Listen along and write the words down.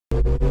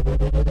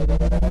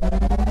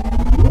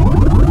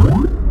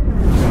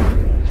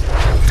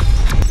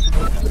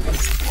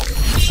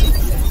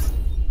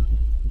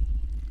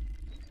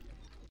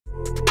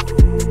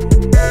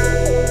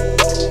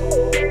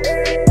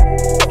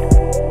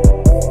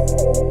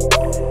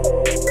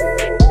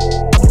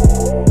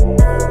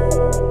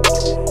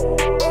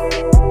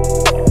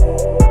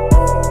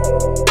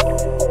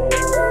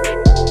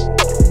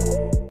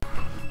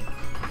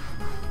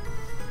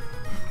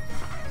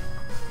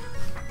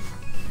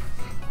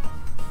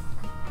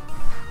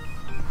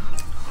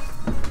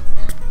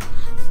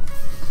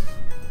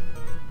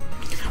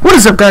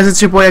What is up, guys?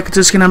 It's your boy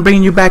Akatuske, and I'm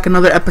bringing you back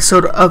another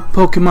episode of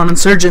Pokémon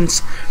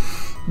Insurgence.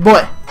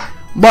 Boy,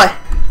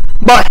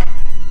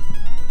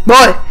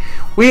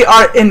 we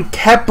are in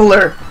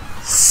Kepler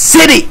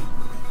City.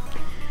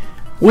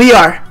 We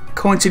are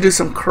going to do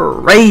some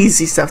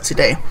crazy stuff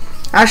today.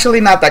 Actually,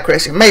 not that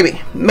crazy.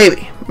 Maybe.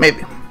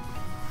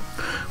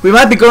 We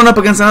might be going up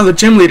against another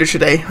gym leader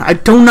today. I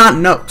do not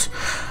know.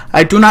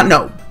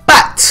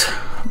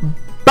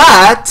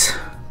 But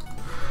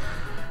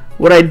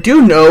what I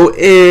do know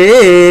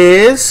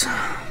is,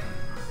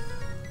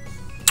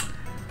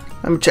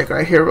 let me check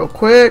right here real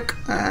quick.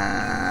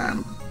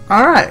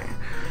 Alright.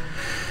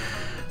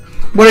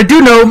 What I do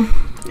know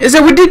is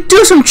that we did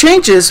do some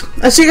changes.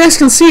 As you guys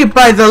can see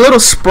by the little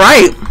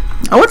sprite,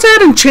 I went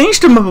ahead and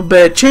changed him up a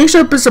bit. Changed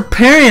up his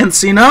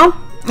appearance, you know?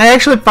 I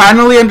actually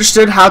finally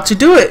understood how to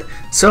do it.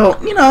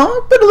 So, you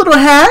know, put a little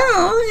hat,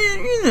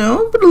 you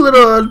know, put a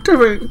little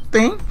different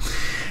thing.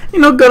 You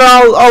know, got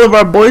all of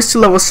our boys to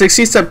level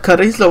 60, except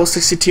Cutter, he's level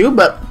 62,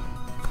 but,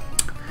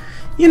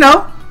 you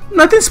know,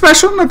 nothing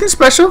special.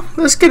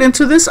 Let's get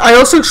into this. I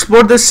also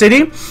explored this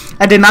city.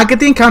 I did not get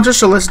the encounter,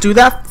 so let's do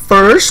that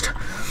first.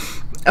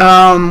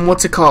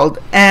 What's it called?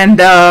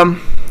 And, I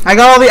got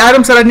all the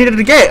items that I needed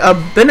to get. A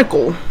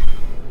binnacle.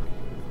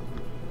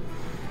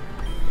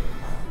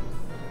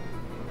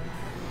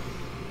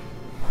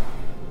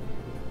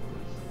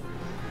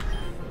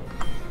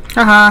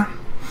 Haha.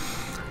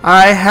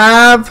 I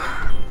have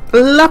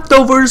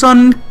leftovers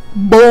on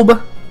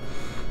bulb.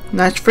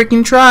 Nice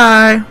freaking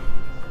try.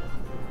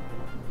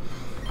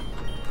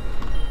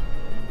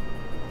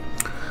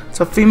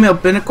 It's a female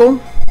binnacle.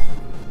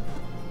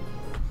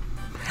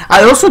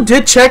 I also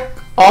did check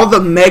all the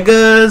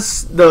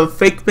megas, the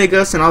fake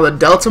megas, and all the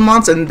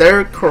deltamons, and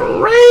they're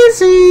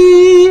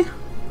crazy.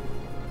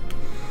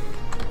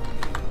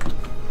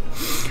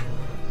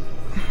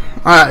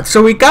 Alright,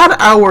 so we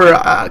got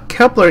our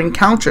Kepler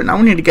encounter. Now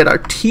we need to get our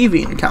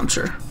TV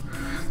encounter.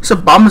 This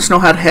Abominus know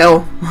how to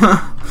hell.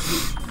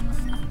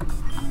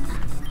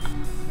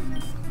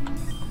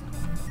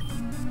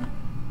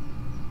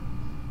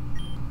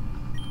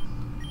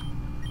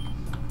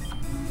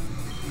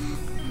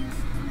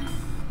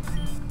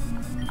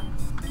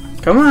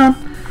 Come on.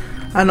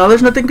 I know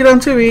there's nothing good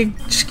on TV.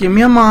 Just give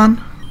me a mon.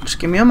 Just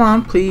give me a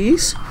mon,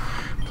 please.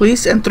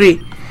 Please. And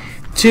 3,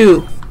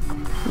 2,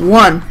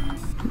 1.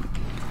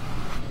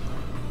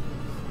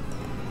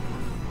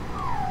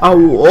 Oh,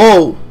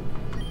 whoa.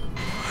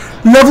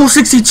 Level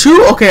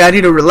 62? Okay, I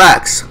need to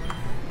relax.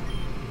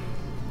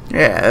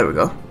 Yeah, there we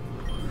go.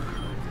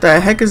 The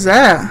heck is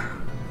that?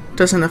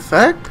 Doesn't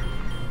affect?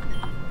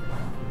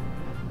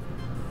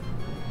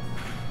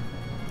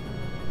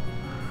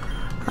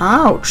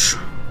 Ouch.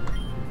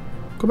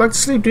 Go back to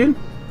sleep, dude.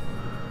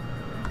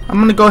 I'm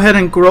gonna go ahead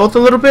and growth a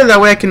little bit.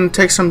 That way I can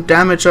take some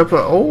damage up.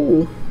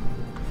 Oh.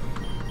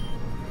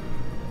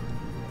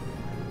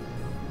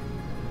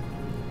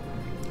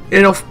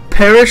 It'll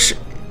perish.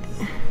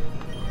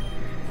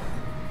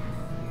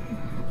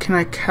 Can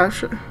I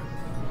capture?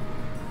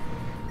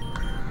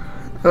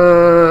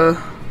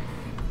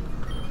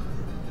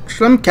 Just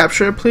let me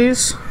capture it,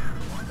 please.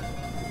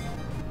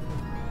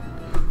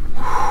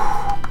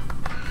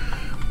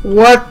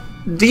 What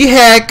the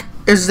heck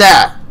is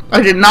that?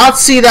 I did not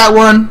see that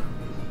one.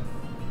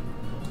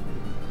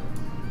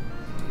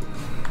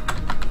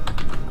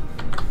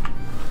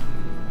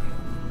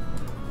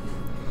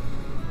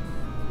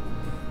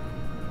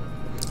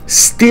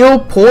 Steel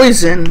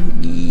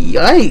poison.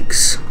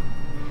 Yikes.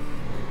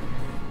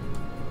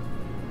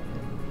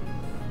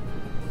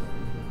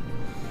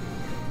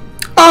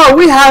 Oh,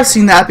 we have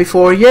seen that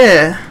before,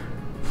 yeah.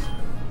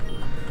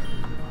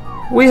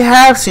 We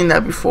have seen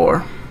that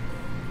before.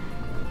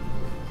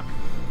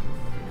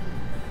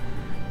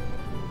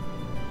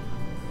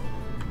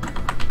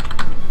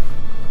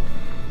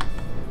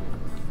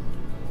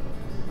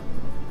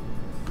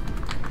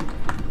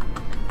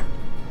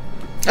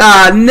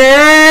 Ah,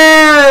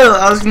 no!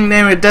 I was gonna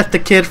name it Death the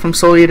Kid from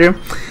Soul Eater.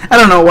 I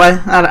don't know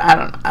why.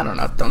 I don't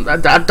know.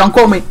 Don't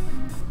quote me.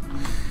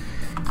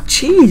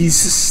 Jeez,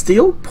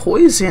 steel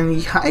poison.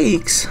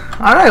 Yikes.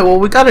 Alright, well,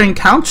 we got an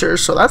encounter,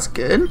 so that's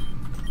good.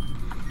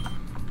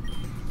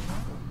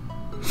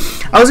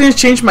 I was gonna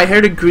change my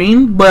hair to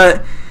green,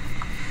 but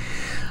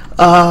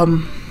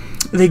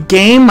the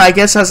game, I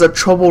guess, has a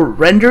trouble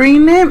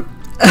rendering it.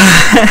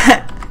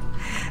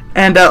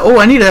 And oh,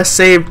 I need to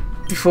save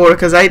before,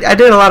 because I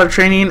did a lot of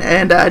training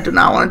and I do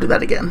not want to do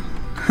that again.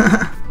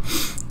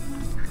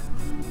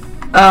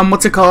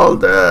 What's it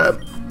called?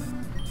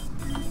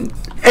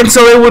 And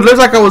so it would look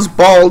like I was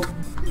bald.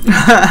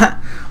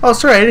 Oh,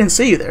 sorry, I didn't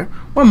see you there.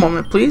 One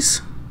moment,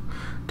 please.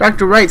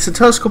 Dr. writes, the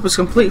telescope is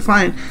complete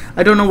fine.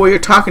 I don't know what you're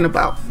talking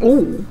about.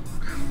 Oh,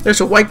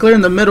 there's a white glare in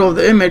the middle of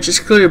the image. It's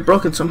clearly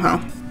broken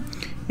somehow.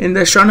 In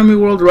the astronomy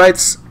world,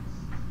 writes,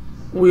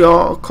 we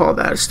all call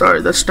that a star.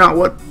 That's not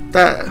what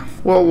that...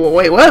 Whoa,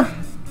 wait, what?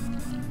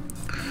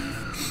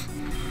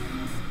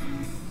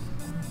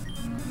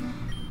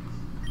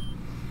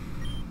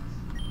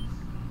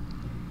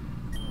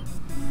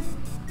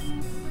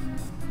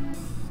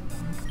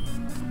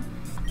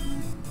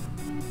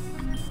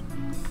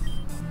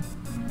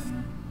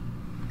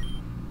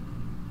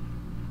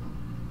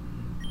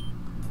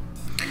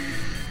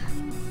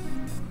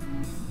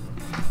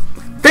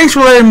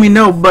 thanks for letting me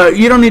know, but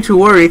you don't need to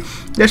worry.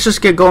 Let's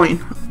just get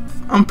going.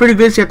 I'm pretty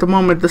busy at the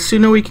moment. The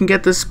sooner we can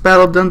get this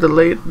battle done,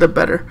 the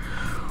better.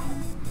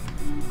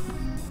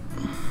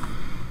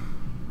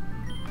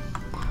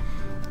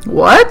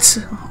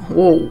 What?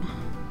 Whoa.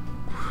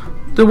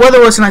 The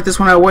weather wasn't like this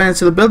when I went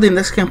into the building.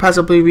 This can't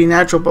possibly be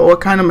natural, but what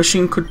kind of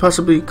machine could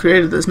possibly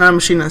create this? Not a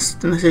machine,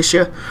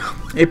 Anastasia.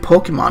 A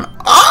Pokemon.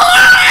 Oh!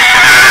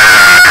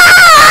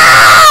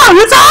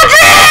 It's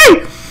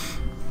Audrey!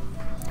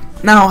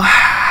 Now,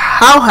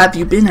 how have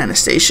you been,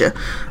 Anastasia?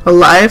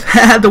 Alive?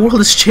 The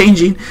world is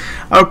changing.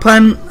 Our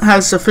plan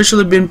has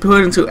officially been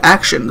put into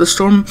action. The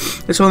storm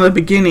is only the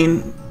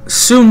beginning.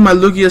 Soon, my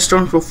Lugia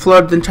storms will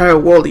flood the entire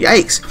world.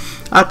 Yikes!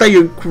 I thought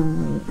your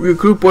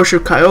group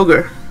worshipped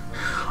Kyogre.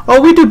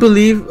 Oh, we do.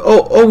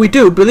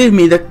 Believe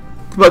me,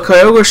 but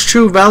Kyogre's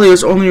true value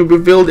is only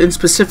revealed in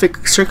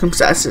specific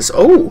circumstances.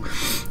 Oh,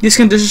 these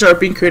conditions are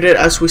being created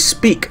as we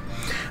speak.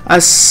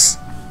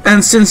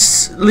 And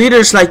since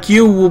leaders like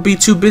you will be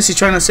too busy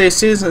trying to save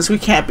citizens, we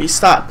can't be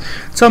stopped.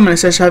 Tell me,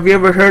 Sasha, have you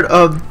ever heard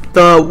of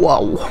the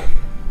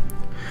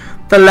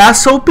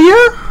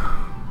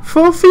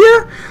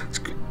Phobia?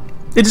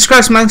 It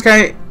describes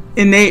mankind's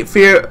innate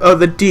fear of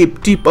the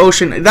deep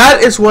ocean.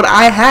 That is what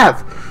I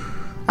have.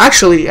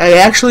 Actually, I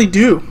actually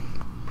do.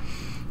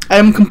 I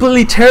am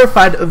completely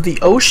terrified of the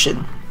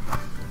ocean.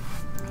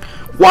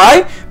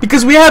 Why?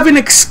 Because we haven't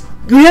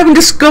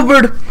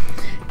discovered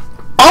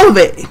all of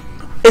it.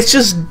 It's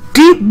just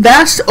deep,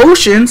 vast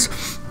oceans,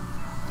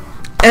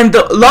 and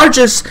the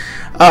largest,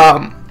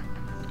 animal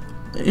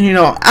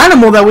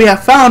that we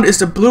have found is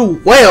the blue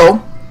whale,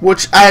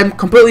 which I'm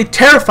completely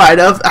terrified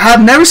of. I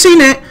have never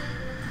seen it,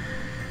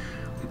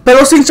 but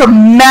those things are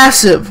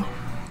massive.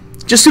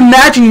 Just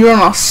imagine you're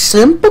on a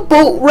simple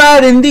boat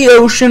ride in the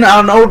ocean. I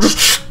don't know,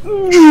 just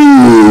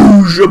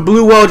a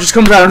blue whale just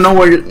comes out of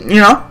nowhere.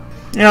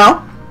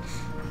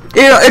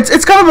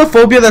 It's kind of a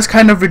phobia that's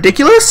kind of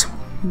ridiculous,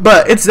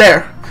 but it's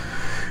there.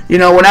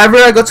 Whenever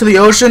I go to the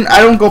ocean,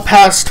 I don't go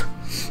past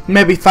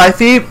maybe 5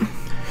 feet.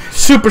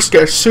 Super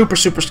scared, super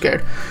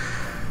scared.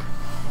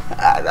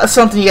 That's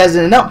something you guys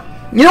didn't know.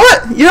 You know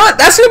what?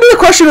 That's gonna be the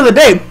question of the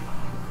day.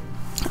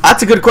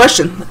 That's a good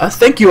question.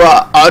 Thank you,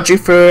 Audrey,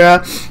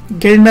 for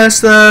getting us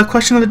the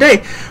question of the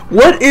day.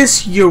 What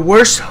is your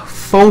worst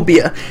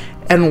phobia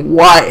and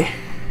why?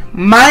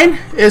 Mine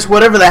is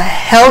whatever the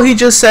hell he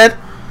just said,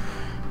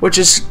 which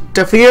is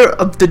the fear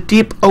of the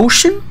deep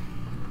ocean.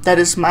 That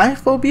is my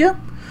phobia.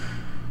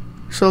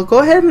 So go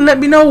ahead and let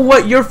me know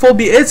what your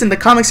phobia is in the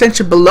comment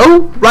section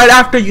below, right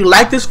after you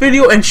like this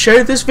video and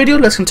share this video.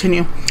 Let's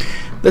continue.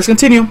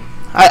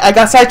 I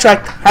got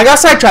sidetracked.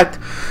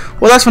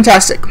 Well, that's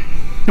fantastic.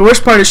 The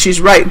worst part is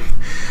she's right.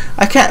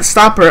 I can't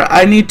stop her.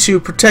 I need to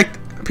protect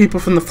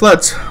people from the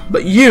floods.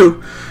 But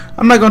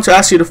I'm not going to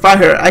ask you to fight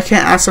her. I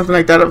can't ask something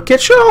like that of a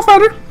kid. Sure, I'll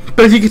fight her.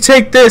 But if you could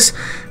take this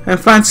and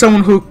find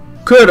someone who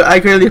could, I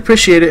greatly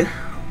appreciate it.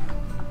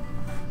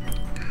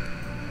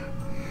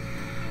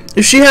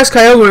 If she has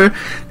Kyogre,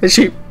 then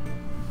she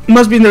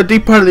must be in the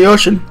deep part of the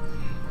ocean.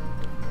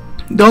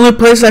 The only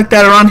place like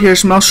that around here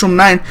is Maelstrom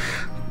 9.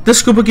 This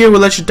scuba gear will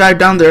let you dive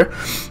down there.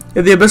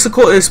 If the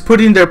Abyssical is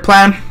putting their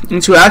plan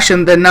into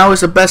action, then now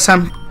is the best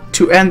time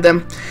to end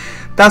them.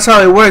 That's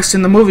how it works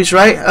in the movies,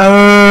 right?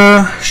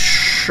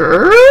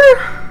 Sure?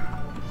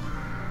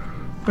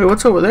 Wait,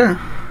 what's over there?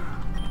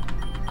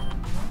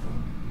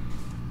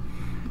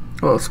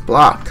 Oh, it's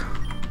blocked.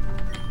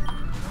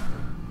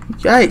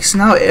 Yikes,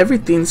 now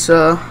everything's,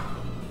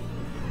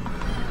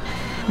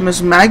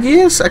 Miss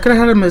Magius? I could've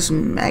had a Miss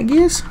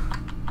Magius?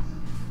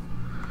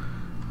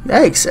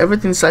 Yikes,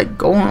 everything's like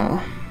going...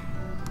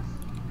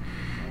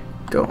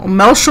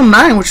 Maelstrom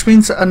 9, which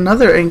means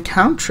another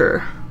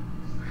encounter.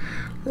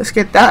 Let's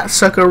get that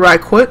sucker right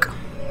quick.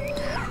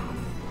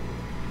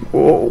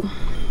 Whoa.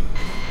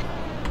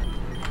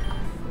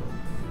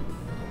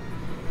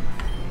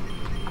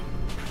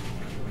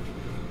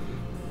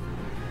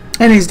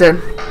 And he's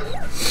dead.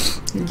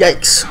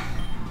 Yikes.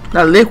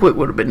 That liquid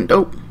would have been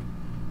dope.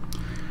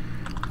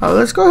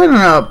 Let's go ahead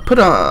and put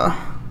a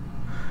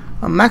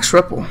max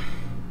repel.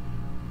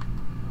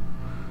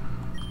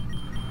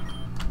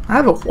 I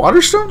have a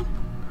water stone?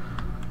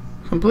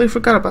 Completely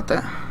forgot about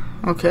that.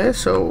 Okay,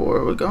 so where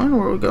are we going?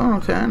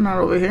 Okay, not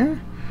over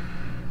here.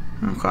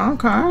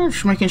 Okay,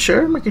 just making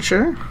sure.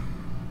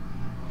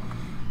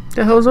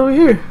 The hell's over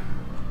here?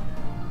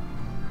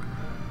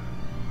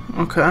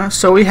 Okay,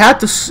 so we had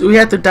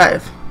to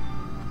dive.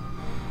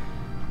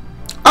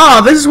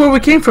 Oh, this is where we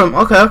came from.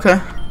 Okay.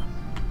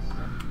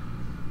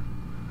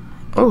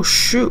 Oh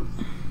shoot.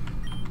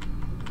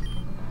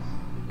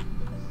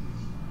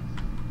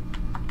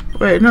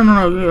 Wait, no.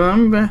 Let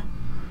me back.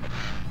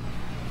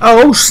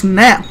 Oh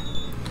snap.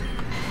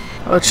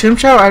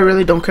 Chimchar, I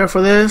really don't care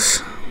for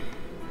this.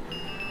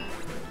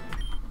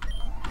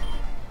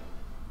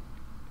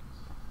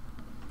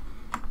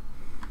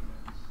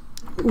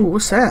 Ooh,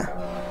 what's that?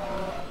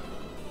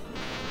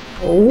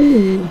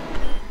 Oh.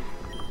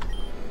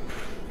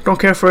 Don't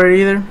care for it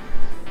either.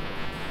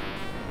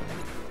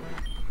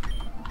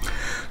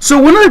 So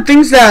one of the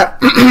things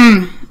that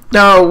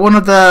one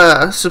of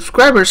the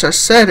subscribers has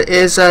said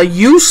is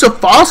use the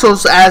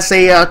fossils as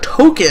a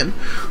token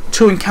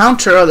to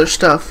encounter other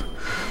stuff.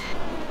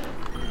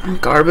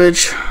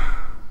 Garbage.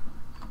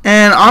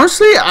 And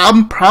honestly,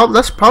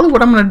 that's probably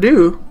what I'm gonna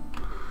do.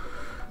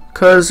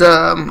 Cause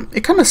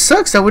it kind of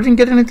sucks that we didn't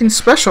get anything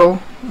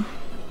special.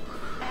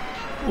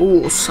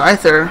 Ooh,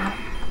 Scyther.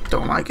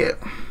 Don't like it.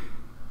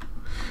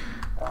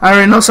 I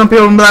already know some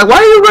people will be like, "Why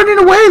are you running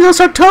away? Those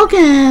are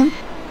tokens."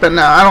 But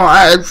no, I don't.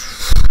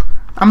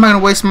 I'm not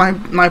gonna waste my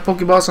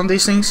Pokeballs on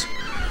these things.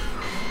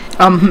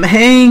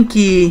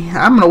 Mankey.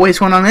 I'm gonna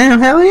waste one on him.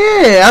 Hell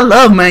yeah, I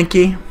love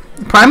Mankey.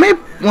 Primate,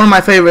 one of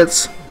my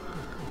favorites.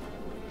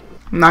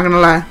 I'm not gonna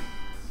lie.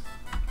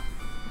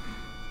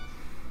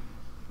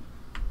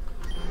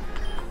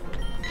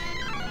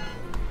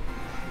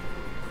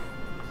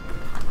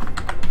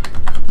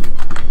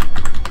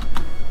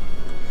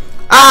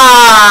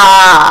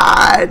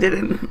 Ah, it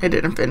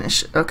didn't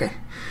finish. Okay,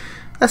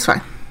 that's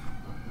fine.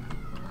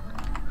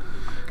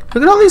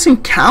 Look at all these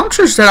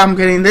encounters that I'm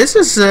getting. This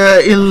is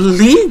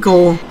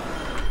illegal.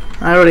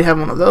 I already have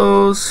one of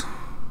those,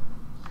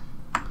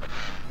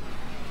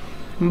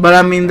 but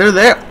I mean they're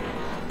there.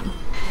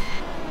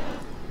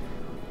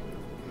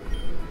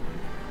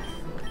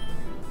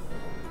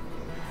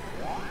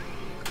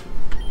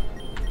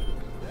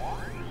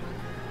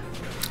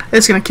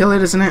 It's gonna kill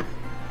it, isn't it?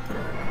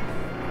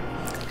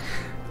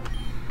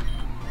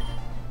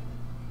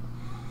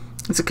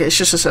 It's okay, it's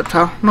just a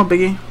Sceptile, no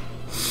biggie.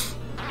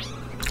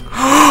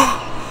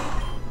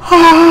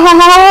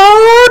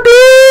 Oh,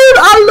 dude,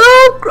 I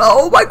love.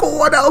 Oh my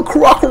god, El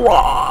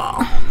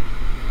Crocodile.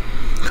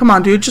 Come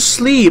on, dude, just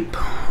sleep.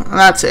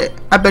 That's it.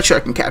 I bet you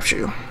I can capture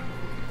you.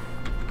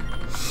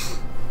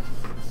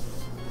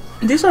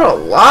 These are a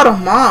lot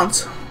of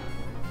mons.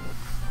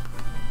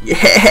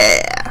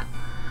 Yeah,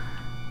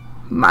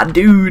 my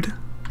dude.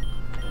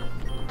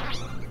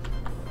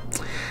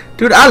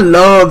 Dude, I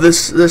love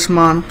this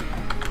mon.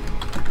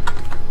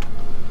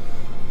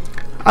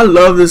 I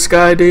love this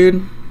guy,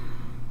 dude.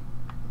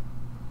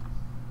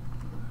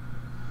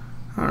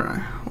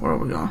 Alright, where are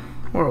we going?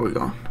 Where are we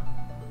going?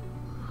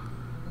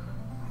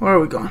 Where are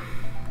we going?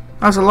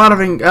 That's a lot of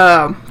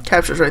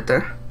captures right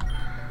there.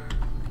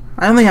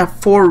 I only have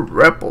 4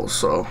 repels,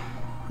 so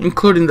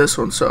including this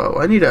one, so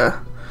I need to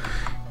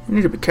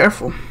be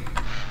careful.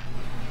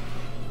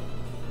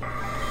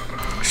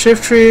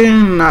 Shift tree,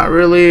 not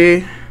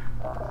really.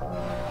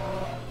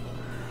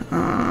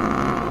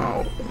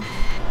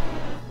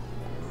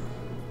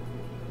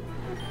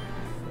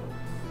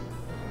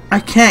 I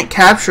can't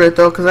capture it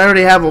though because I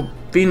already have a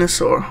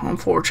Venusaur,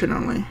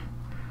 unfortunately.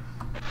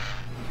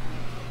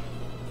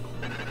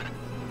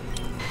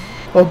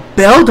 Well,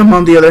 Beldum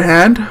on the other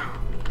hand.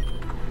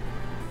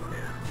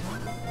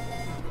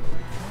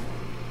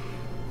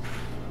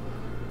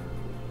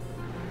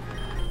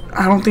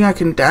 I don't think I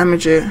can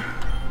damage it.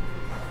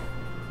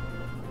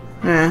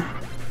 Yeah.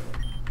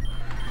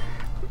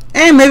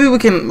 And maybe we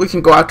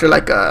can go after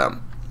like a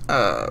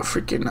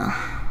freaking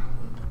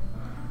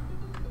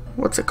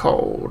what's it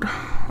called?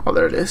 Oh,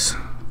 there it is.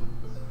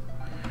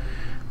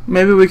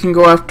 Maybe we can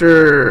go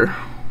after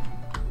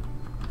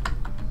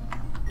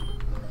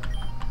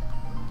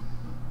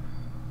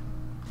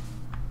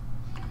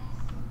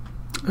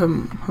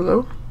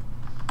hello?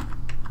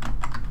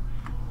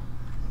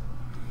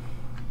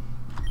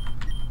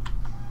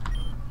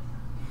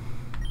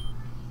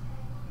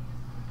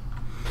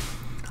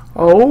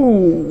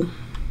 Oh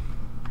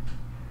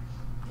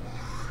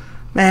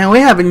man, we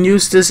haven't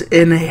used this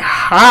in a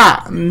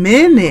hot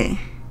minute.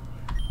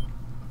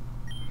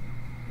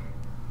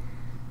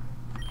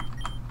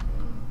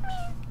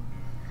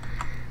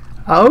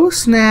 Oh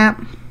snap.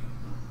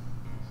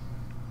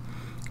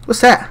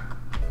 What's that?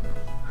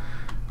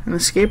 An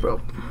escape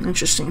rope.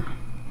 Interesting.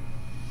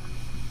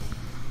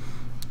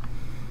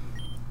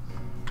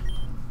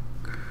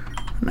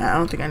 Nah, I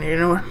don't think I need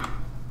anyone.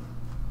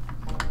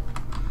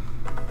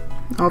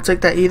 I'll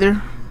take that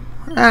either.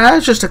 Ah,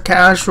 that's just a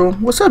casual.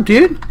 What's up,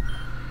 dude?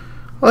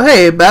 Oh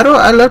hey, battle,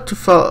 I love to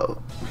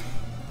follow.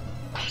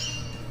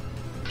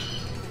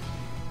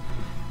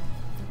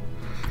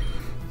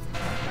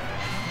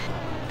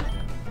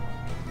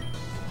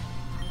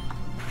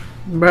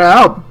 Bro,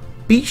 I'll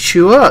beat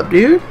you up,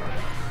 dude.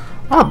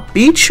 I'll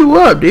beat you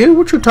up, dude.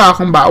 What you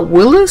talking about?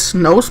 Willis?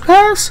 Nose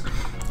pass?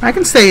 I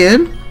can stay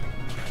in.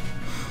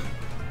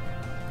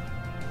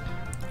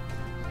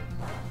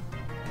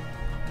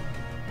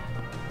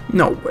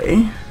 No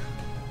way.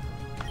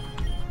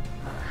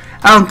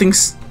 I don't think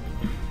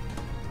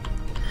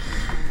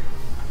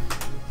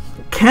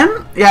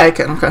can? Yeah, I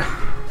can. Okay.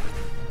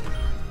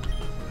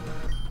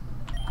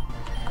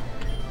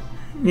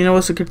 You know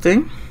what's a good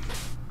thing?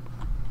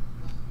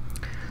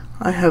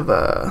 I have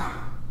a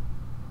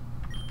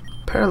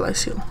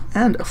paralyze heal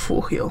and a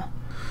full heal.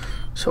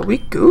 So we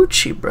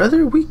Gucci,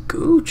 brother. We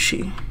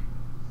Gucci.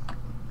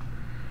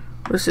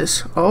 What is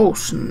this? Oh,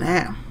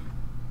 snap.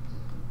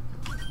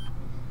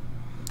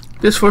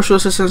 This forceful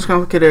assistance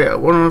complicated.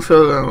 One of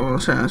them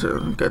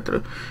feel get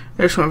through.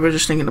 There's one, we're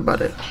just thinking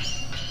about it.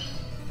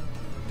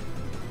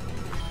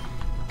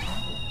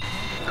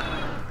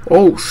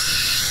 Oh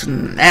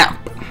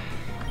snap.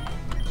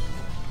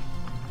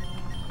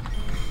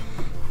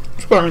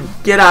 Gonna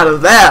get out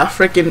of that.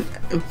 Freaking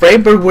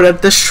Raybird would have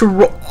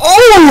destroyed.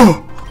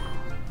 Oh!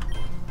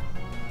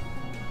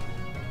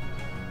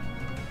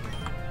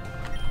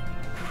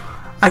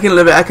 I can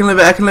live it. I can live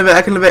it. I can live it.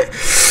 I can live it.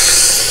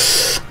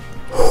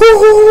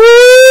 Ooh,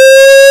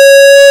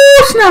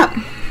 snap.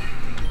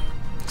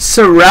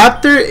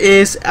 Raptor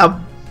is a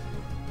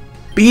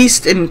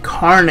beast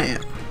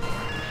incarnate.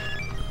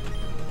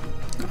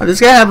 Oh, this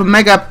guy have a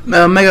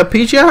mega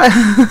peach out?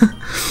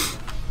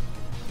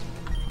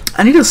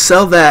 I need to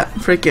sell that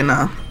freaking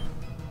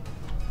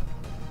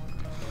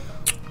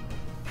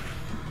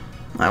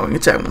I won't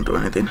attack, won't do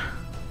anything.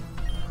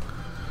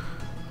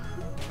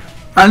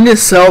 I need to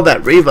sell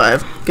that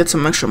revive, get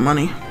some extra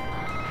money.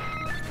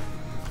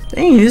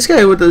 Dang, this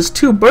guy with those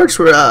 2 birds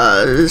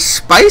were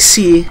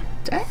spicy.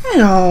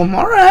 Damn,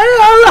 alright,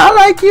 I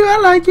like you, I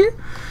like you.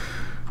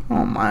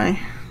 Oh my,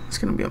 it's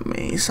gonna be a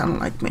maze. I don't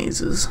like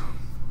mazes.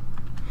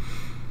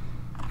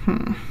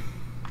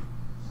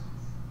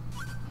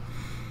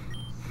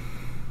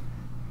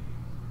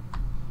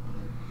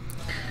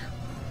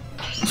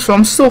 So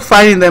I'm still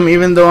fighting them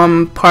even though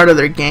I'm part of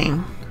their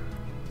gang.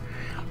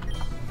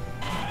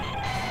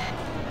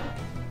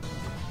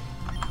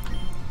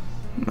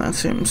 That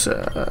seems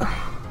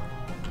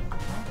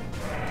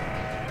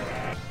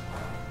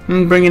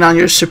I'm bringing on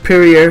your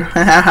superior.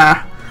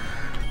 Haha.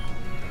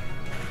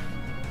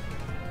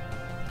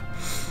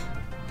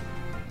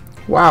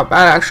 Wow,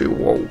 that actually,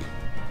 whoa.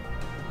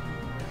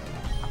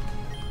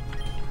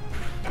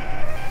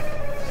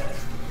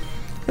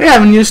 We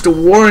haven't used the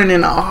Warren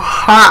in a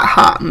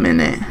hot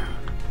minute.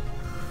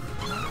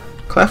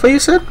 Cleffa, you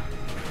said?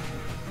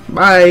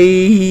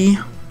 Bye.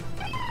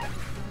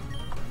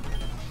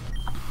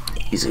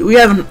 Easy. We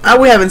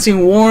haven't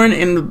seen Warren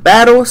in the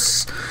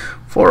battles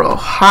for a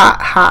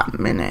hot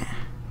minute.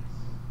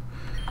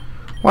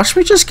 Watch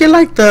me just get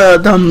like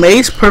the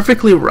maze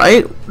perfectly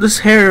right. This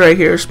hair right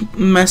here is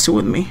messing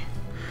with me.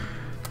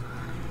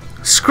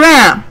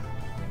 Scram!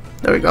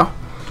 There we go.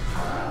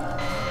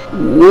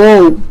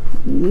 Whoa.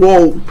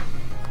 Whoa.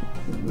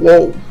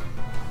 Whoa.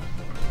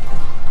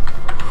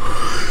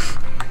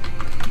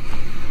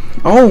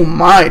 Oh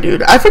my,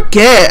 dude. I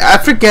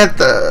forget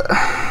the...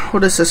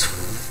 What is this?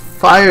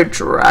 Fire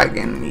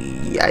dragon.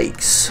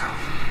 Yikes.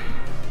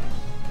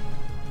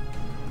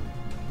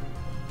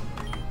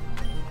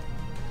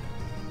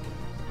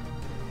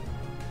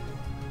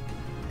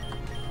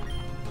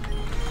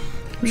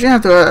 I'm just gonna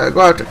have to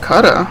go out to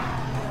Kata.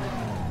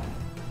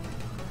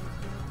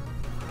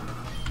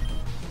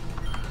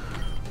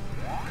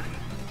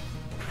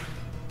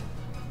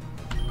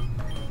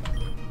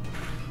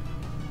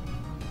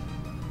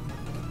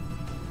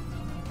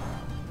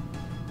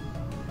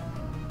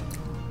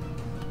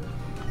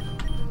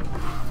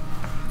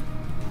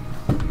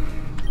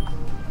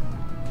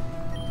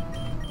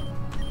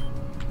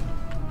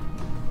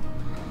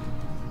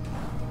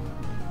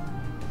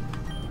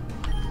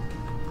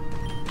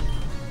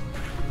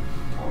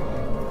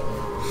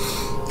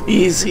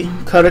 Easy.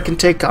 Cutter can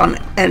take on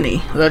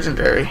any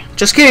legendary.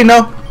 Just kidding,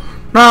 no.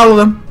 Not all of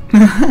them.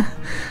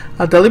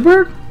 A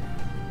Delibird?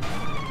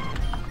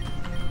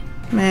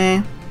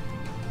 Man.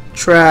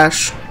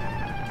 Trash.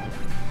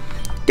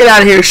 Get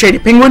out of here, Shady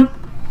Penguin.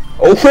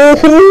 Oh ho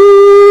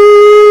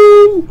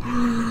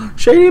ho!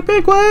 Shady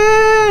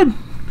Penguin!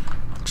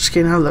 Just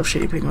kidding, I love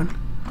Shady Penguin.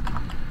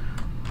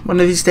 One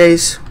of these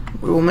days,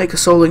 we will make a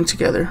Soul Link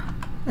together.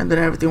 And then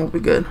everything will be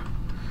good.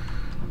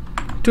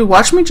 Dude,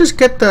 watch me just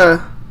get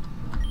the...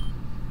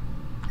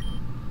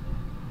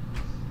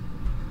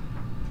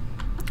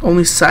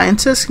 Only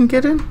scientists can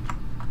get in?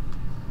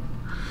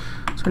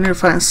 So I need to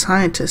find a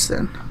scientist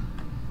then.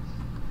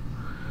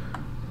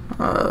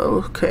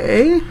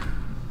 Okay.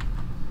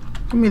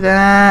 Give me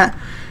that.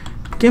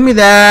 Give me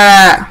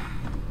that.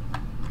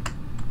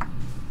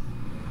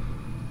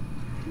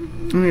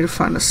 I need to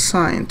find a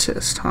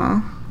scientist,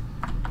 huh?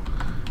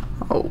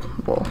 Oh,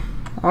 well.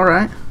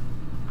 Alright.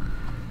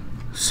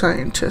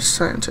 Scientist.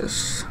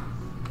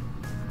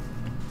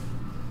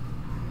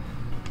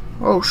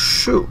 Oh,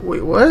 shoot.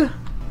 Wait, what?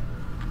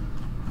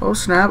 Oh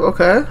snap,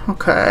 okay.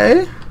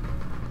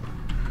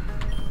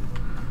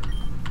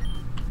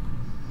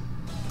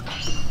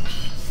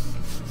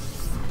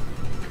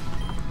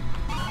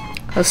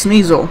 A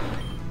Sneasel.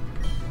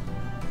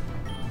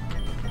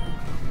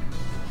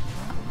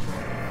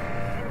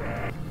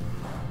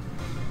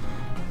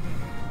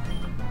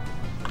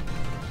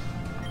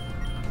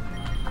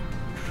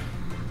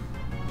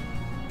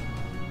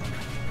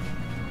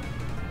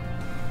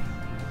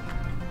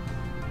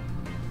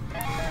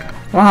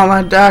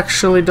 Wow, that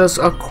actually does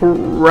a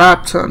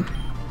crap ton.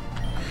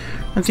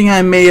 I think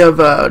I may have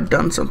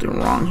done something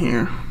wrong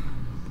here.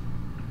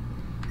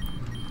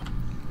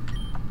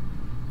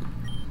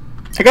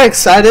 I got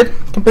excited.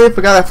 Completely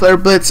forgot that Flare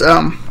Blitz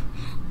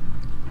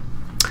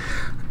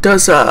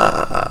does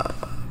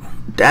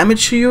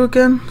damage to you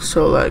again.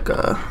 So like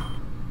I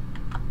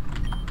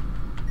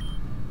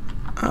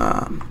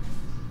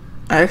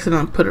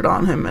accidentally put it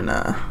on him and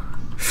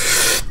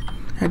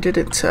I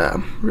didn't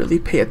really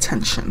pay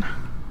attention,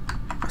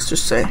 let's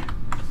just say.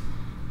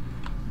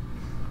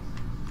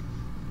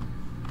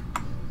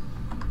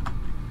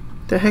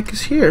 The heck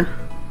is here?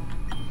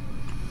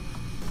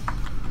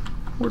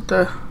 What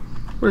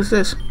is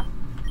this?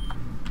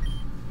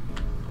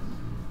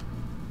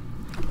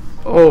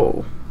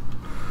 Oh,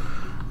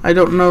 I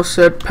don't know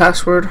said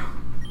password.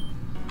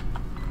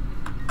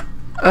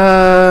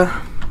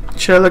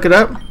 Should I look it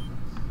up?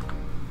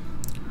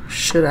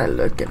 Should I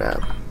look it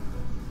up?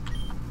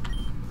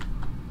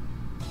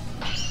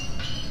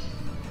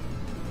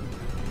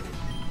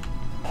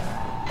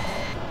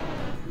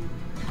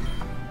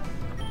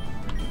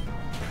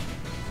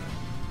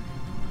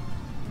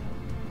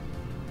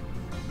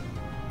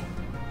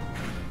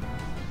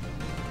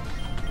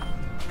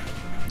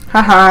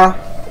 Haha.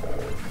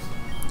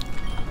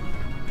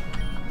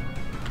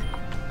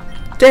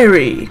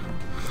 Dairy.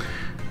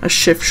 A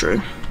shift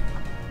tree.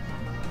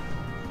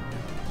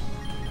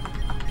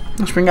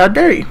 Let's bring out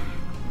dairy.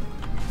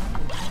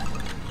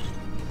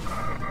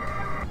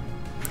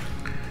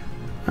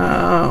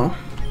 Oh.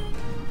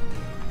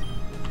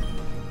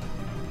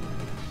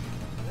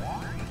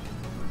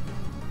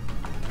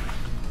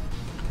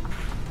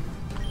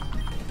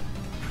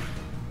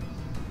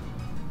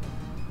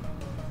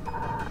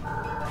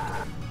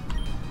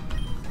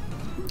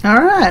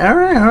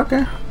 Alright,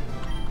 okay.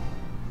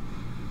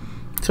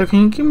 So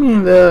can you give me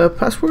the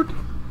password?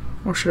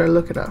 Or should I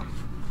look it up?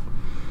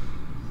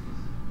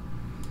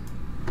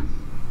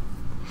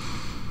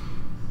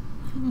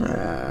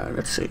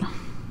 Let's see.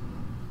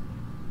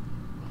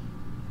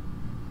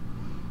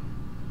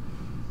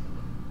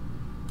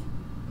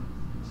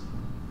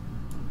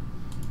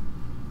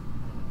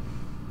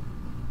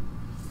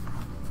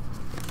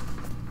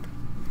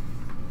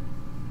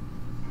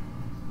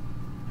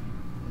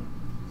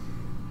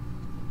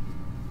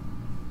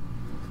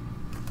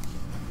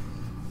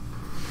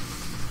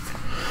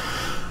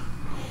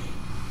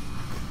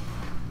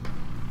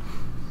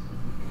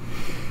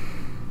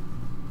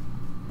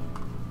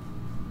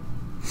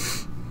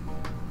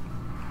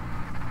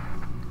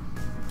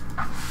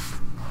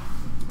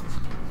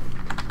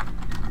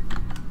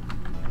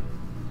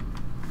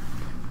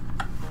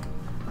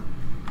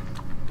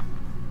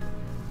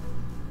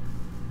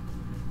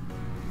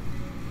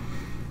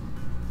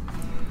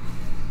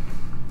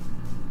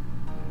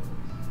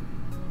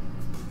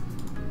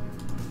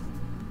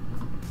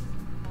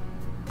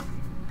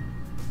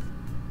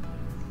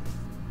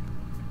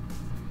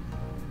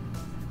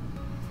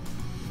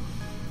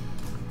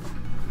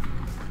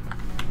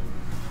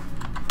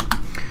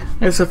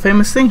 It's a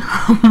famous thing.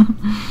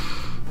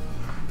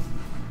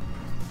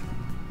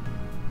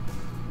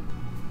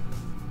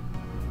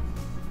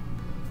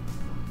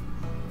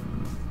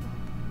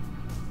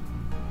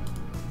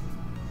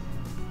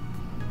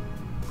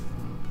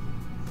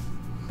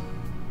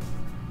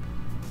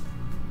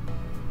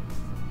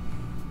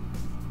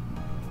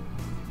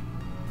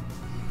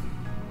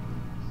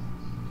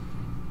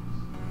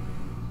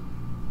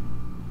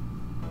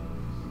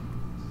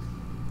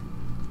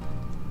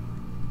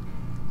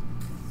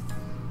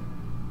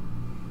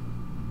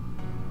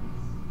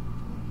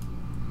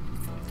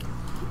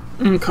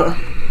 Okay.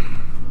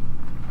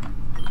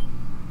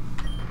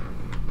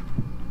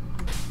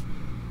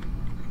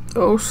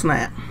 Oh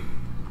snap.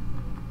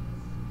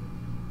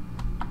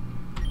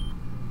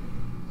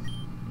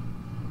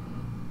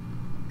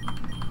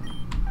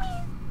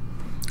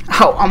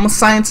 Oh, I'm a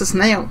scientist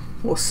now.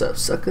 What's up,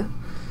 sucker?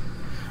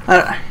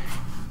 Alright.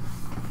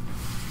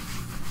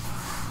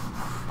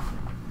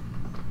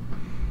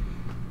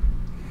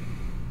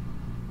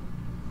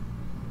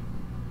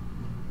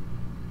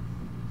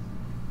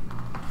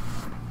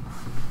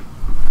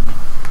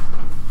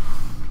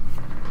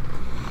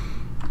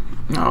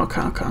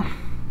 Okay.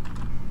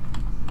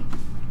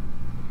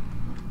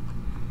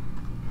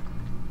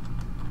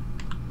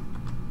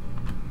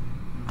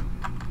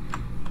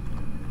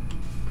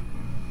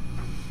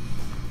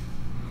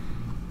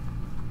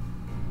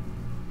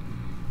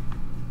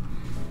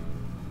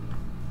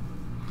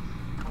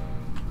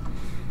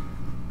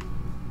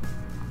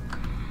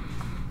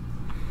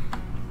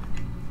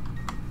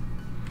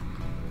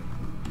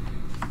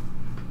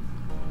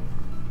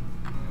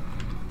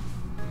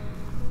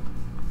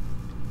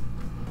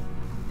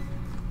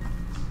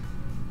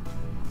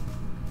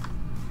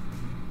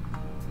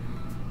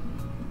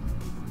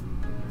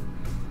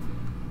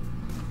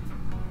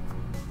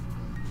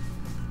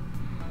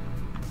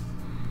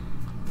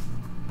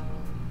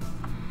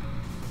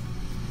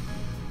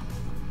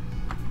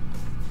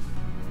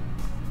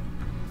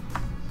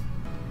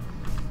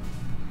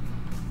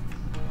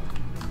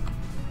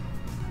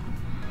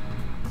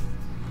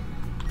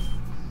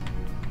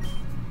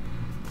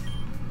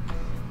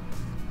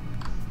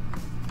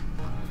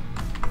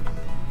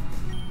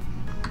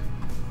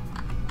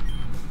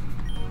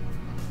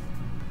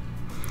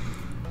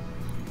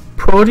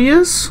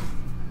 Proteus?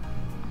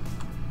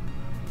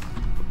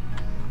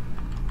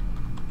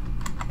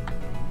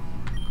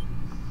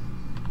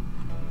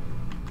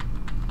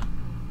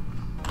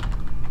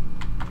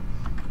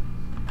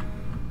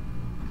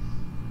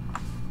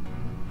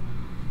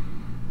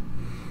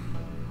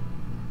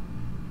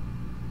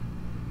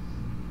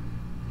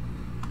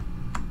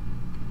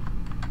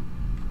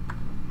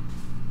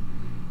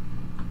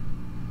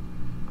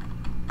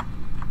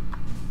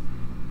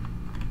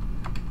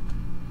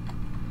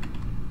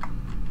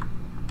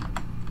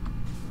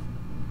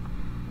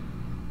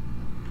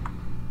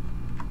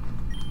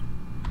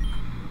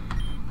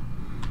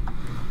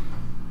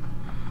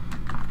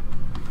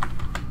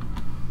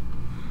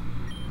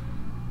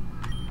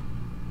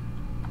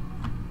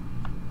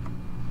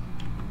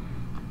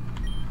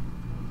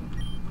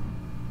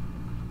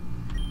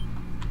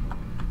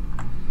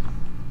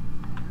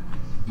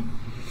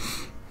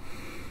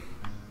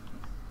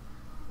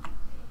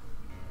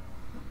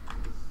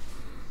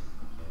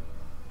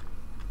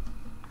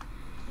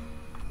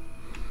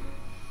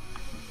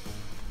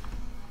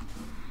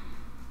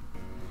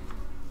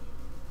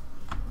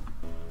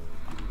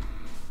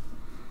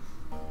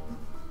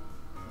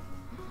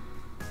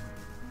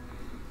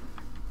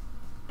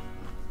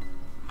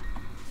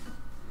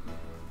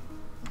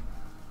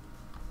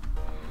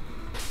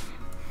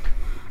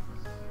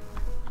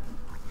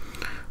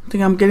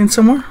 Think I'm getting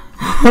somewhere?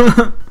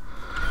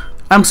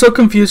 I'm so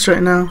confused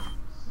right now.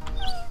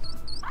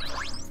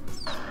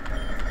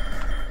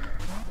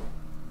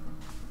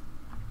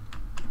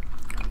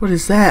 What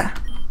is that?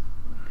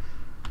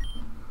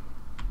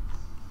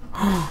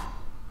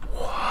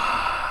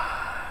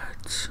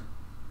 What?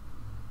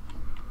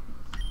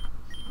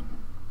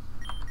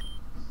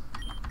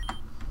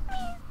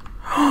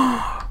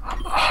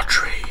 I'm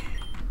Audrey.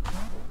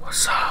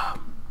 What's up?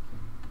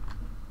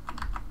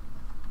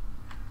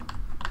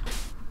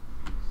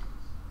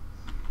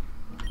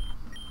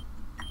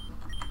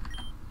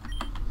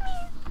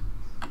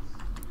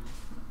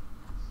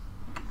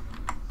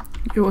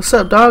 Yo, what's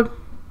up, dog?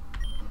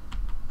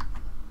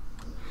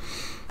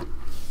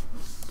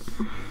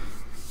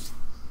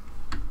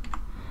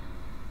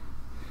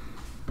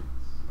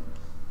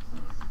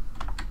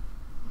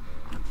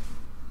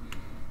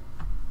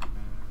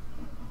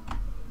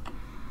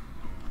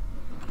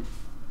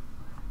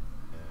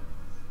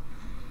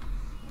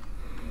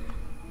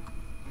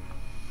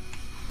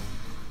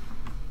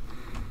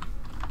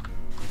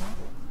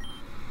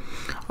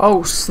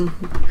 Oh,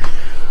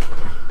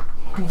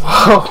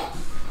 whoa.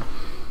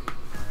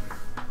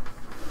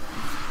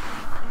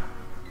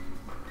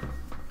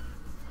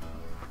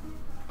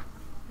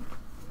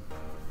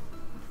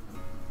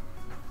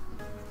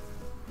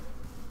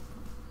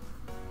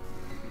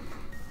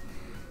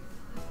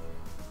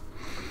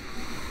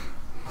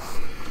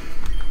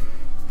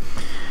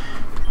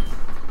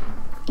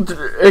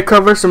 It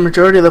covers the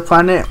majority of the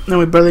planet, and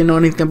we barely know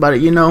anything about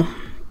it. You know,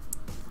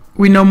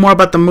 we know more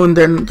about the moon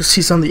than the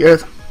seas on the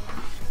earth.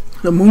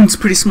 The moon's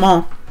pretty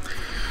small.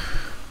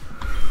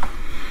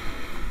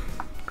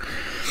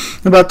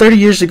 About 30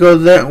 years ago,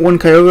 when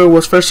Kyogre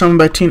was first summoned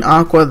by Team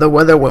Aqua, the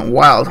weather went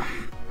wild.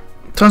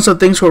 Tons of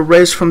things were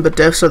raised from the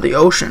depths of the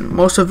ocean.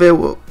 Most of it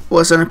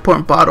was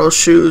unimportant bottles,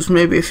 shoes,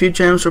 maybe a few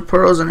gems or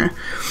pearls in it,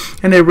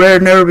 and a rare,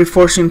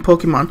 never-before-seen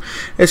Pokemon.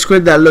 A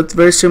squid that looked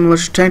very similar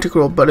to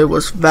Tentacruel, but it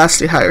was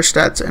vastly higher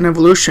stats and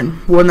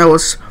evolution. One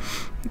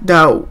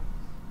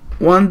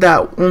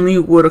that only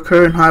would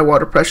occur in high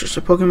water pressures.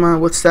 A Pokemon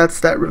with stats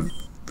that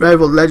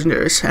rivaled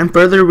legendaries. And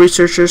further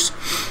research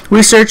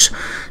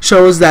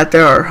shows that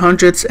there are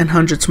hundreds and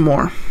hundreds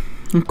more.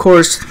 Of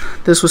course,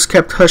 this was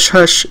kept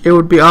hush-hush. It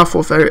would be awful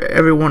if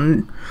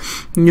everyone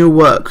knew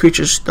what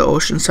creatures the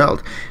oceans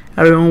held.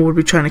 Everyone would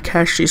be trying to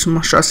catch these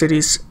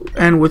monstrosities,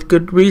 and with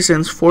good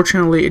reasons.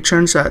 Fortunately, it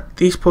turns out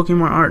these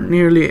Pokemon aren't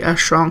nearly as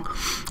strong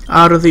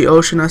out of the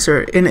ocean as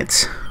they're in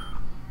it.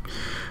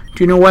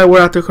 Do you know why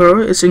we're after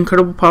Kyogre? Its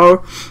incredible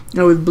power,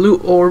 and with Blue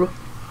Orb,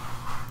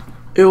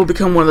 it will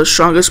become one of the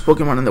strongest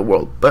Pokemon in the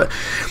world. But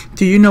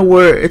do you know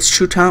where its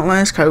true talent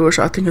lies? Kyogre is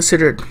often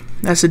considered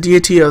as the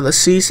deity of the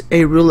seas,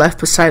 a real-life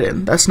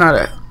Poseidon. That's not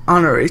an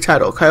honorary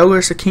title. Kyogre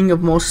is the king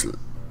of most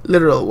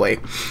literal way.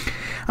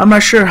 I'm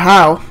not sure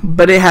how,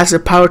 but it has the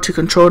power to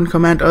control and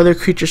command other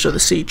creatures of the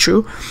sea.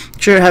 True?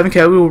 Sure, having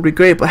Kyogre would be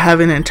great, but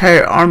having an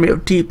entire army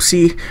of deep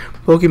sea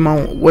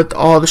Pokemon with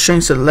all the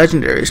strengths of the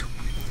legendaries,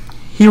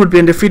 he would be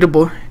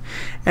undefeatable.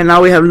 And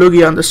now we have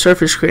Lugia on the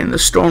surface creating the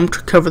storm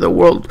to cover the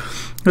world.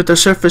 With the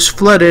surface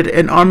flooded,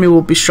 an army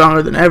will be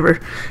stronger than ever.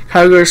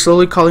 Kyogre is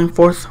slowly calling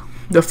forth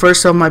the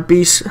first of my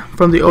beasts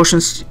from the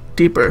oceans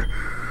deeper.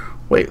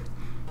 Wait,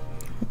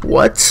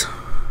 what?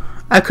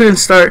 I couldn't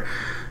start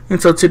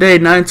until today,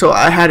 not until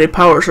I had a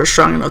power so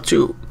strong enough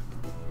to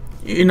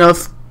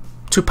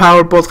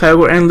power both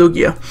Kyogre and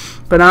Lugia.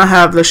 But now I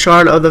have the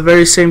shard of the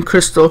very same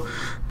crystal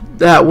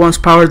that once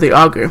powered the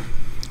Augur.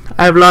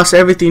 I have lost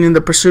everything in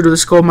the pursuit of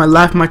this goal, my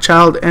life, my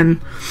child,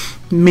 and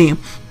me.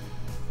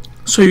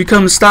 So you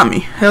come to stop me?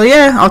 Hell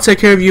yeah, I'll take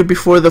care of you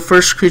before the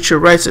first creature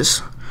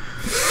rises.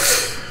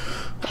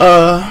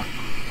 I'm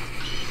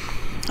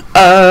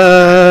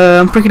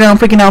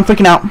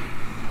freaking out.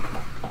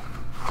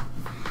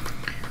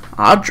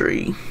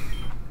 Audrey.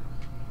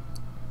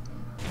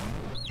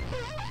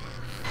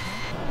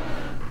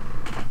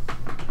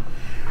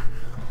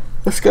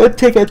 Let's go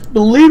take, I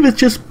believe it's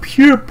just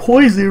pure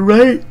poison,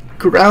 right?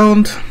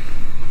 Ground.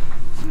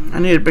 I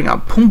need to bring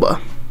out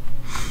Pumbaa.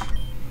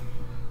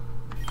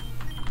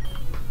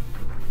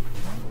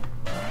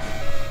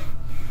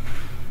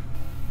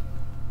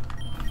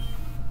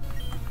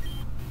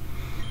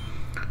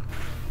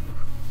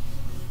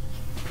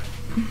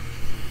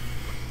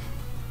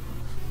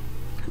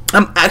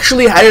 I'm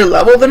actually higher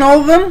level than all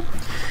of them.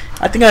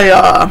 I think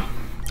I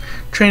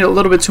trained a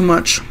little bit too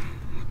much.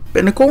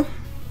 Binnacle.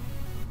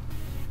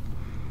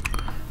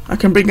 I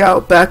can bring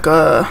out back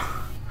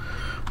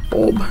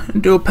Bulb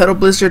and do a Petal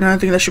Blizzard, and I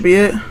think that should be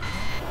it.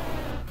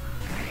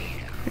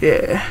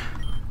 Yeah.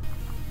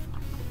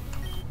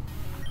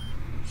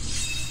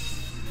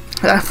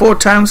 At 4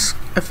 times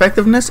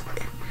effectiveness.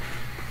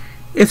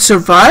 It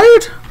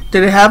survived?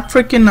 Did it have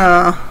freaking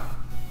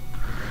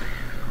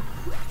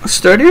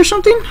sturdy or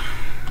something?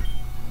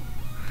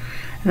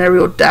 An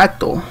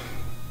Aerodactyl.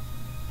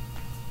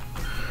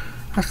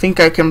 I think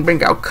I can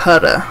bring out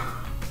Kutta.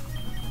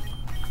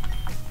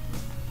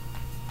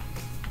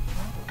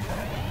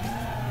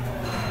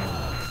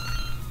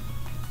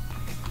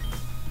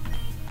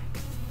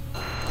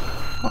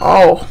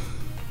 Oh.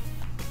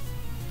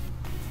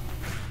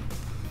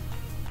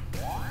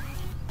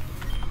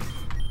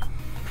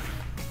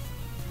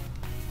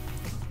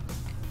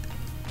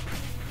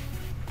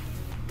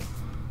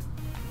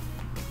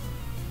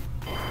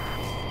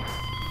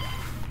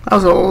 That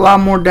was a lot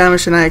more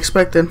damage than I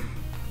expected.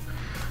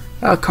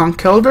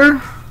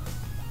 Conkelder?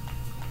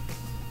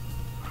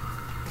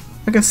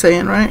 I can say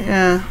it, right?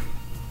 Yeah.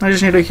 I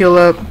just need to heal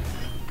up.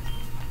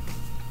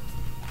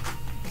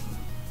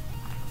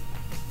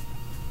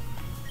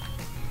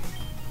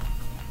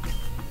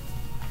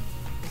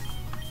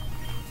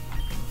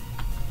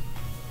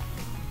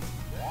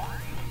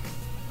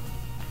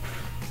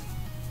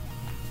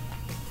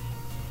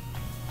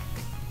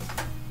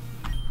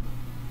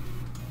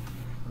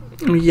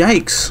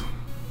 Yikes.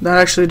 That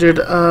actually did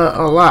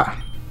a lot.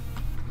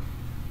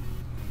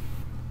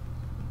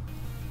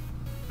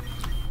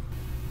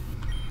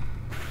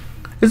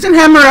 Isn't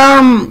Hammer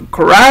Arm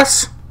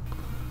Karass?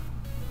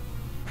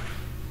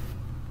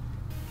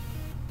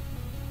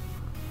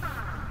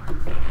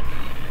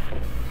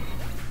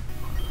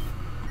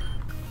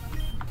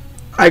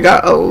 I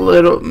got a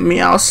little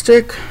Meow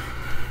Stick.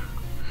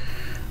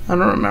 I don't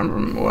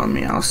remember what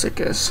Meow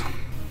Stick is.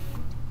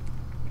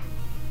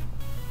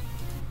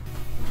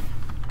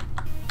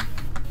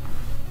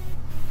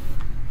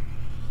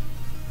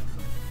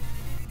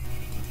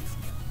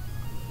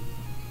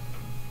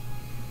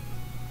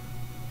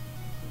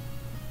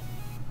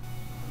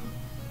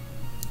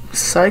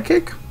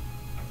 Psychic?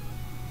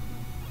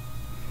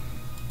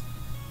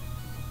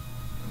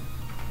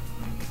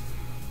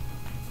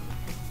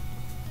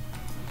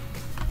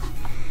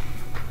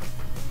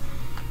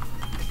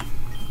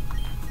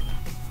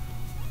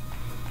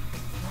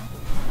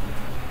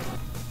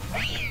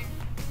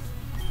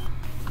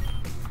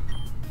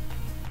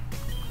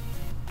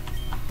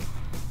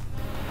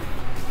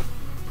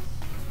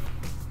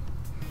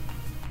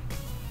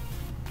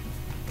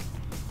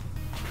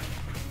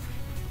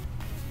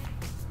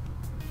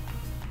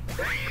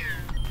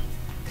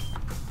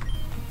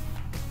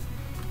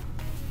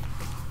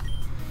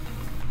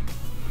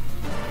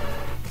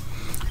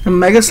 A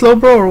Mega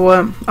Slowbro or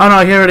what? Oh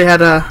no, he already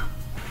had a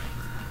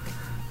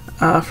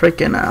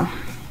freaking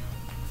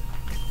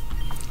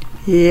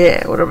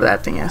yeah, whatever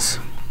that thing is.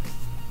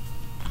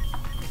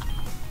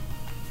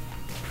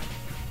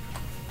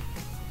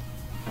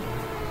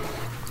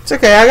 It's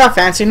okay, I got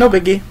fancy, no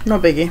biggie, no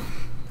biggie.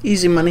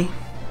 Easy money.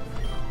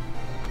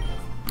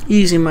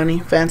 Easy money.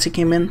 Fancy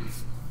came in.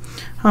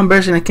 How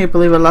embarrassing, I can't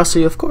believe I lost to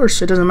you. Of course,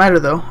 it doesn't matter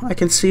though. I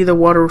can see the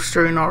water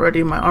stirring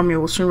already. My army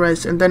will soon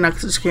rise, and then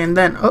Akatuske, and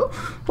then, oh,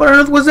 what on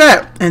earth was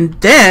that? And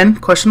then,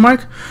 question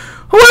mark,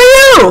 who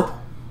are you?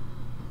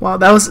 Wow,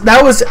 that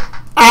was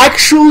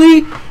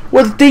actually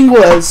what the thing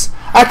was.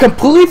 I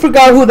completely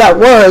forgot who that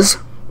was,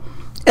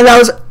 and that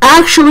was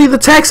actually the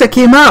text that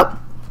came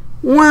up.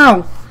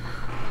 Wow.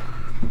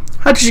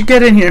 How did you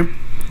get in here?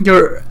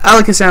 Your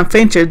Alakazam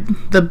fainted.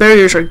 The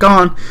barriers are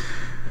gone.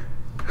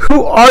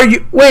 Who are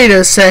you? Wait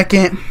a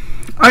second.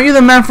 Are you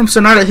the man from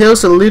Sonata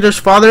Hills, the leader's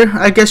father?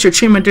 I guess your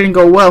treatment didn't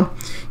go well.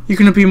 You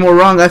couldn't be more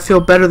wrong. I feel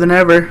better than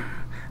ever.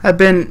 I've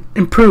been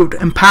improved,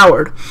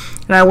 empowered,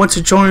 and I want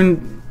to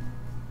join.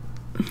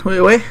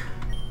 Wait.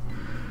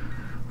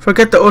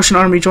 Forget the Ocean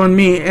Army. Join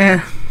me. All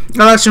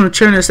I ask in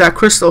return is that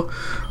crystal.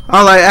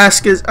 All I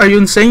ask is, are you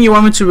insane? You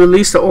want me to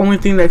release the only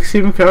thing that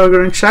keeps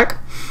Kyogre in check?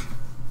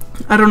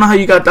 I don't know how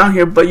you got down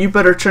here, but you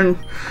better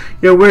turn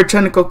your weird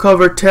tentacle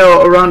covered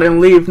tail around and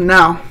leave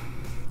now.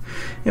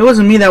 It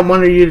wasn't me that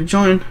wanted you to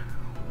join.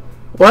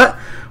 What?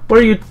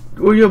 What are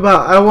you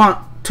about? I want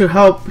to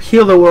help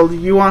heal the world.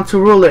 You want to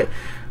rule it.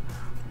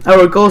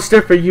 Our goals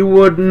differ. You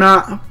would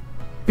not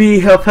be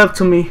help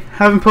to me.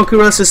 Having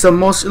Pokerus is the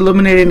most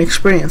illuminating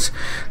experience.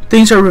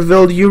 Things are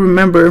revealed. You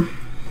remember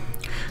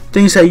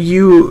things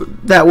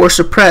that were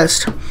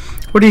suppressed.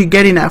 What are you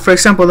getting at? For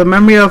example, the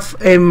memory of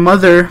a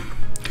mother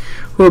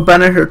who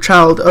abandoned her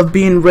child, of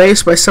being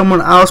raised by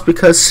someone else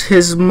because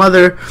his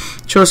mother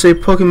chose a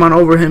Pokemon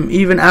over him.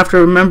 Even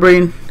after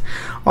remembering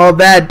all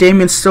that,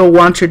 Damian still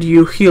wanted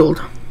you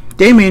healed.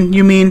 Damian,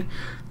 you mean?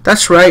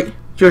 That's right,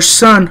 your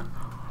son.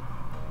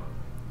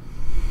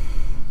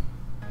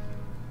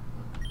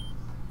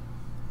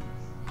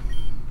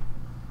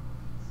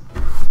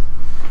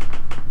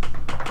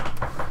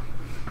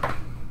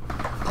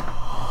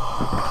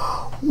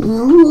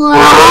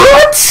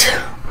 What?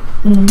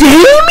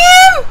 Damian?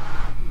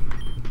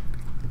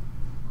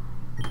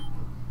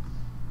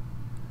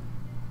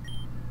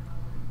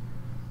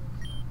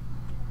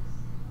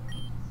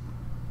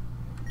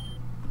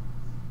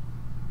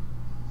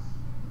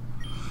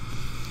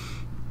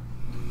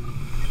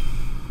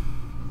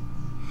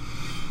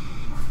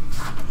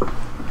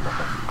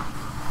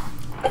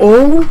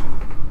 Oh.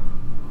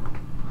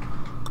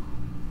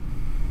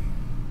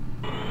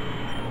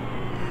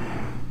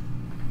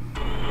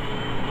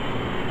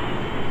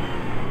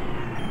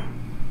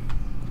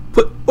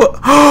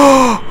 What?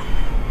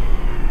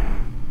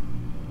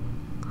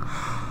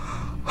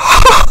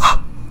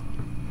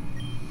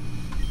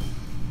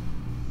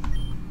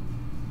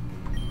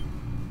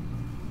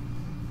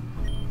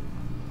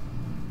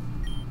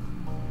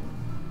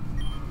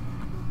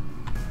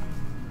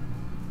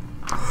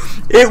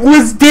 It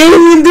was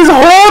Damian this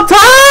whole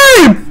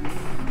time!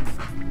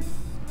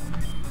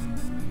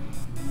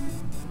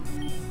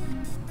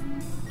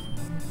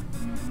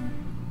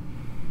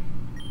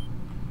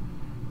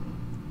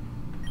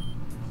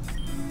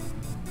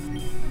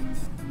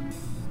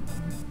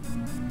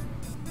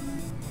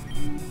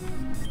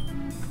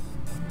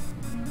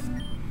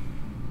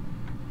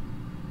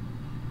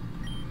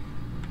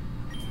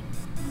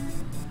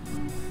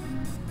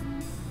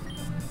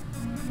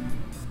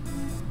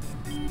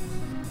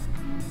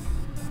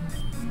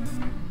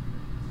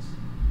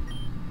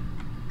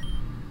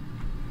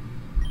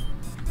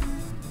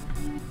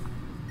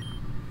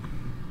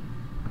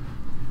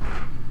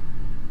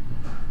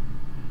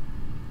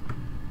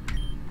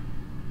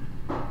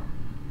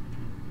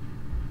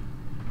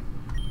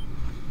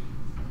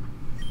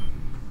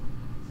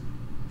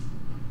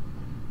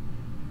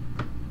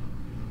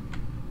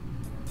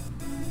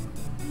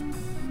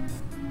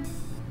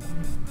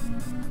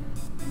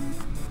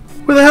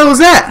 Where the hell is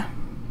that?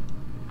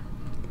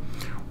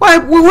 Where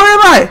am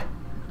I?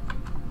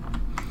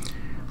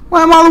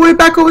 Why am I all the way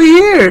back over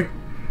here?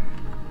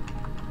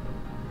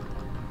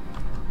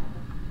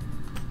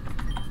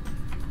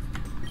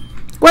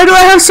 Why do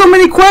I have so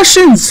many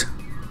questions?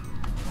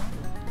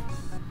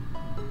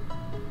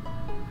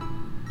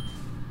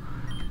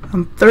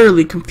 I'm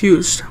thoroughly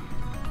confused.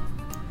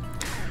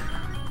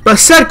 But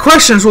said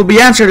questions will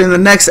be answered in the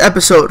next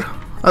episode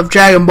of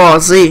Dragon Ball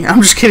Z.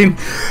 I'm just kidding.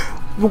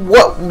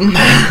 What?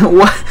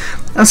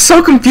 I'm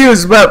so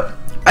confused, but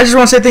I just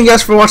want to say thank you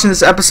guys for watching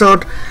this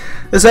episode.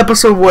 This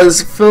episode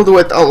was filled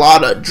with a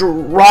lot of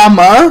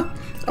drama,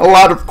 a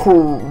lot of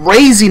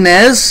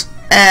craziness,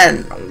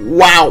 and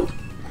wow.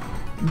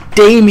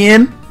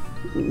 Damian,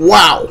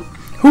 wow.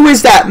 Who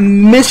is that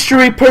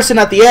mystery person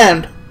at the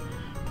end?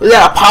 Is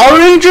that a Power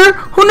Ranger?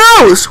 Who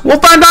knows? We'll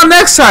find out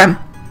next time.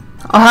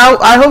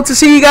 I hope to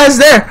see you guys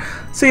there.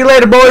 See you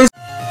later, boys.